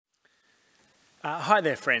Hi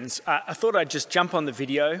there, friends. I thought I'd just jump on the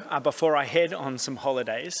video before I head on some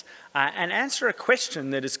holidays and answer a question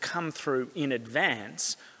that has come through in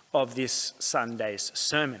advance of this Sunday's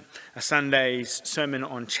sermon. A Sunday's sermon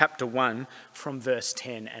on chapter 1 from verse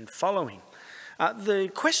 10 and following. The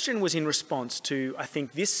question was in response to, I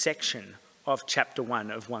think, this section of chapter 1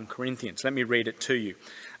 of 1 Corinthians. Let me read it to you.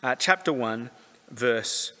 Chapter 1,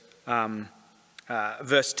 verse 10.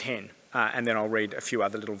 And then I'll read a few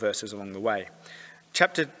other little verses along the way.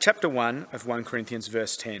 Chapter 1 of 1 Corinthians,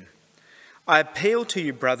 verse 10. I appeal to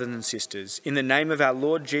you, brothers and sisters, in the name of our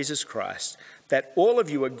Lord Jesus Christ, that all of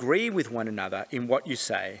you agree with one another in what you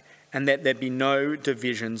say, and that there be no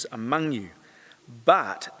divisions among you,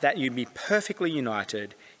 but that you be perfectly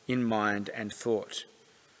united in mind and thought.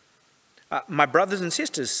 My brothers and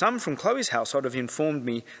sisters, some from Chloe's household have informed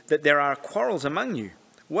me that there are quarrels among you.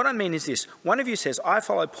 What I mean is this: one of you says, I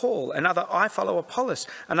follow Paul, another, I follow Apollos,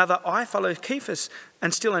 another, I follow Cephas,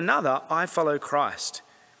 and still another, I follow Christ.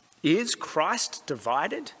 Is Christ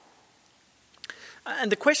divided? And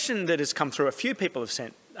the question that has come through, a few people have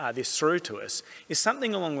sent this through to us, is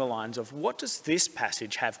something along the lines of, what does this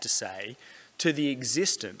passage have to say to the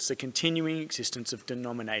existence, the continuing existence of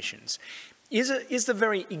denominations? Is the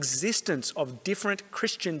very existence of different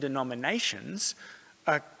Christian denominations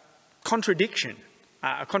a contradiction?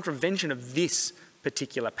 A contravention of this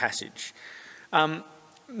particular passage?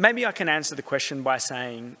 Maybe I can answer the question by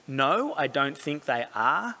saying, no, I don't think they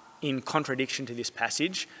are in contradiction to this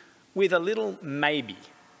passage, with a little maybe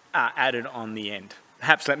added on the end.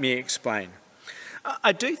 Perhaps let me explain.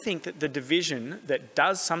 I do think that the division that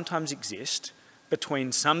does sometimes exist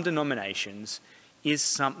between some denominations is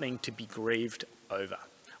something to be grieved over.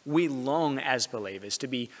 We long as believers to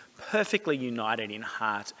be perfectly united in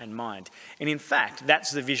heart and mind. And in fact, that's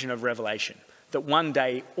the vision of Revelation, that one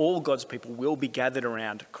day all God's people will be gathered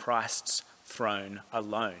around Christ's throne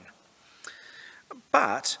alone.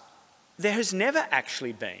 But there has never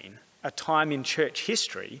actually been a time in church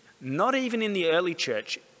history, not even in the early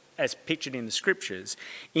church as pictured in the scriptures,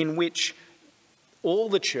 in which all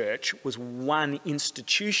the church was one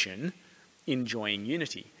institution enjoying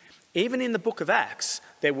unity. Even in the book of Acts,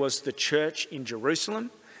 there was the church in Jerusalem,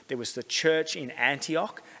 there was the church in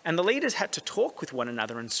Antioch, and the leaders had to talk with one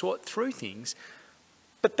another and sort through things,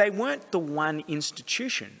 but they weren't the one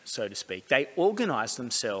institution, so to speak. They organised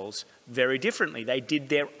themselves very differently. They did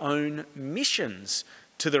their own missions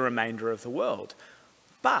to the remainder of the world,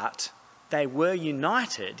 but they were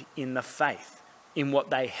united in the faith, in what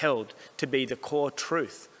they held to be the core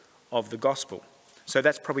truth of the gospel. So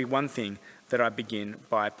that's probably one thing that I begin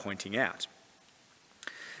by pointing out.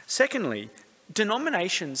 Secondly,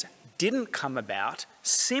 denominations didn't come about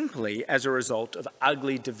simply as a result of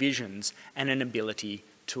ugly divisions and an inability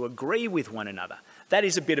to agree with one another. That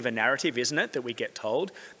is a bit of a narrative, isn't it, that we get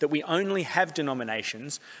told, that we only have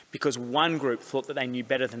denominations because one group thought that they knew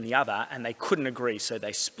better than the other and they couldn't agree, so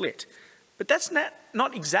they split. But that's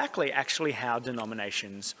not exactly actually how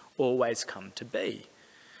denominations always come to be.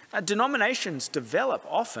 Denominations develop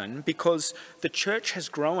often because the church has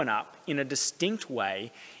grown up in a distinct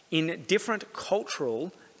way in different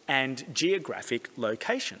cultural and geographic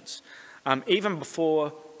locations. Even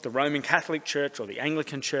before the Roman Catholic Church or the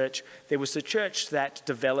Anglican Church, there was a church that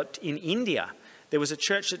developed in India. There was a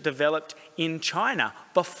church that developed in China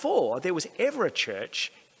before there was ever a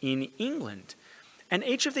church in England. And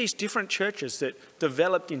each of these different churches that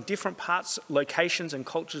developed in different parts, locations and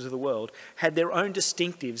cultures of the world had their own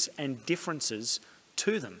distinctives and differences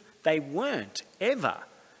to them. They weren't ever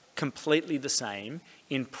completely the same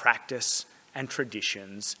in practice and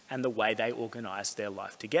traditions and the way they organised their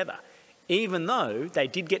life together, even though they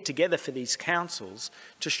did get together for these councils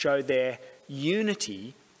to show their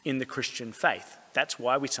unity in the Christian faith. That's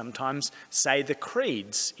why we sometimes say the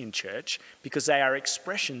creeds in church, because they are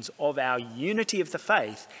expressions of our unity of the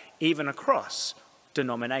faith, even across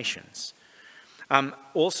denominations.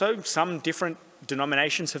 Also, some different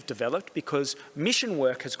denominations have developed because mission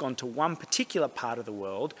work has gone to one particular part of the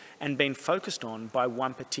world and been focused on by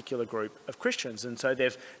one particular group of Christians. And so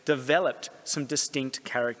they've developed some distinct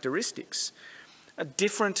characteristics.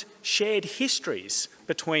 Different shared histories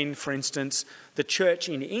between, for instance, the church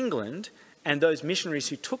in England and those missionaries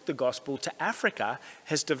who took the gospel to Africa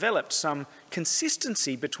has developed some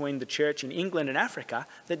consistency between the church in England and Africa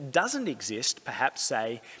that doesn't exist, perhaps,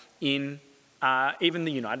 say, in even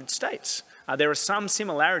the United States. There are some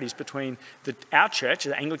similarities between our church,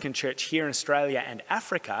 the Anglican Church here in Australia and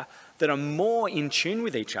Africa, that are more in tune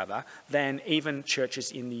with each other than even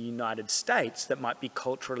churches in the United States that might be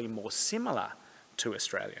culturally more similar to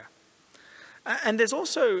Australia. And there's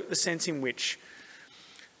also the sense in which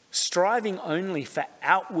Striving only for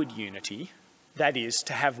outward unity, that is,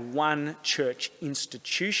 to have one church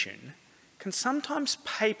institution, can sometimes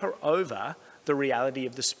paper over the reality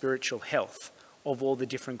of the spiritual health of all the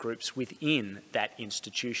different groups within that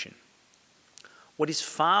institution. What is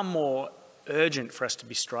far more urgent for us to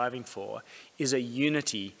be striving for is a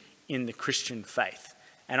unity in the Christian faith.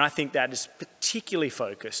 And I think that is particularly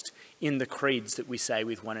focused in the creeds that we say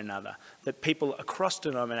with one another, that people across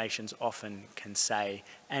denominations often can say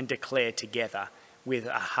and declare together with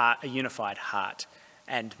a unified heart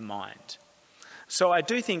and mind. So I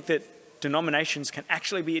do think that denominations can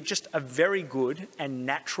actually be just a very good and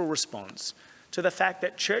natural response to the fact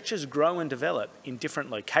that churches grow and develop in different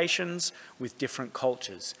locations with different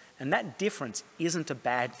cultures, and that difference isn't a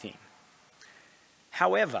bad thing.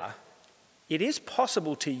 However, it is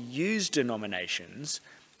possible to use denominations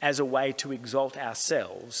as a way to exalt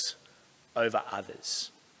ourselves over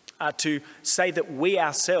others, to say that we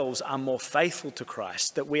ourselves are more faithful to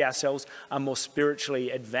Christ, that we ourselves are more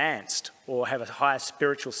spiritually advanced or have a higher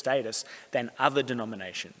spiritual status than other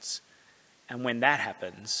denominations. And when that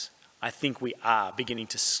happens, I think we are beginning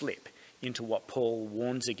to slip into what Paul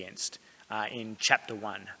warns against in chapter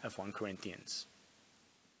 1 of 1 Corinthians.